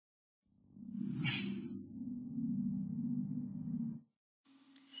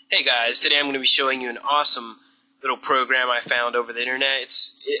Hey guys, today I'm going to be showing you an awesome little program I found over the internet.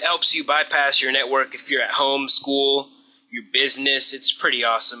 It helps you bypass your network if you're at home, school, your business. It's pretty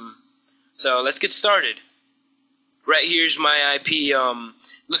awesome. So let's get started. Right here's my IP.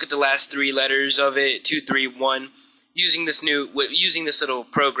 Look at the last three letters of it, 231. Using this little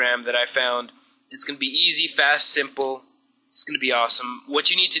program that I found, it's going to be easy, fast, simple. It's going to be awesome. What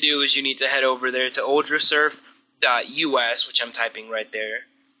you need to do is you need to head over there to ultrasurf.us, which I'm typing right there.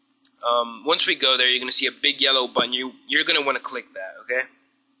 Once we go there, you're going to see a big yellow button. You're going to want to click that, okay?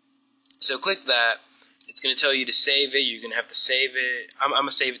 So click that. It's going to tell you to save it. You're going to have to save it. I'm going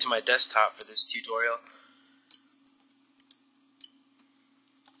to save it to my desktop for this tutorial.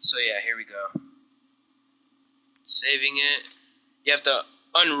 So yeah, here we go. Saving it. You have to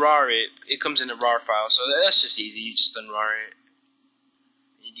unrar it. It comes in a RAR file, so that's just easy. You just unrar it.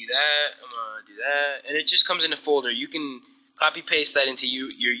 You do that. I'm going to do that. And it just comes in a folder. You can copy paste that into your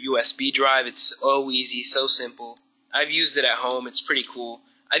USB drive. It's so easy, so simple. I've used it at home. It's pretty cool.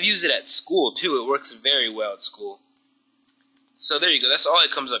 I've used it at school too. It works very well at school. So there you go. That's all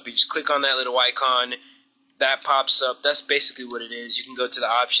it comes up. You just click on that little icon. That pops up. That's basically what it is. You can go to the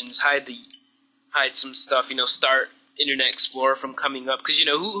options, hide some stuff. Start Internet Explorer from coming up, because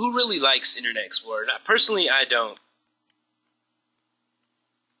who really likes Internet Explorer? Personally, I don't.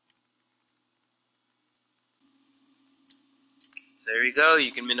 There we go.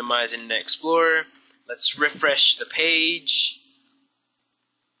 You can minimize Internet Explorer. Let's refresh the page.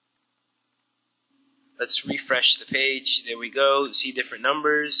 Let's refresh the page. There we go. See different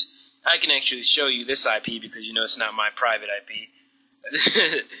numbers. I can actually show you this IP because it's not my private IP.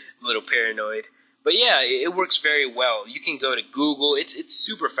 I'm a little paranoid. But yeah, it works very well. You can go to Google. It's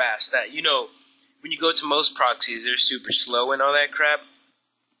super fast. When you go to most proxies, they're super slow and all that crap.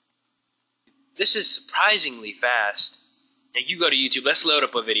 This is surprisingly fast. Now you go to YouTube. Let's load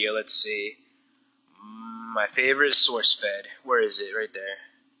up a video. Let's see. My favorite source fed. Where is it? Right there.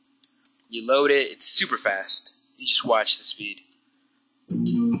 You load it. It's super fast. You just watch the speed.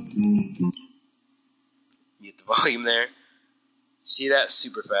 Mute the volume there. See that?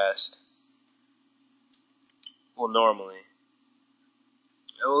 Super fast. Well, normally.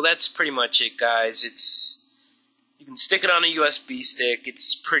 Well, that's pretty much it, guys. You can stick it on a USB stick.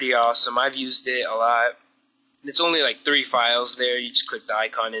 It's pretty awesome. I've used it a lot. It's only like 3 files there. You just click the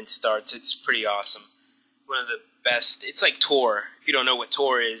icon and it starts. It's pretty awesome. One of the best. It's like Tor. If you don't know what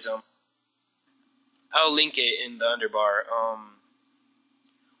Tor is, I'll link it in the underbar.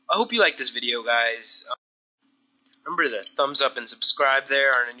 I hope you like this video, guys. Remember to thumbs up and subscribe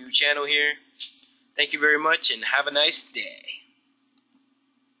there on a new channel here. Thank you very much and have a nice day.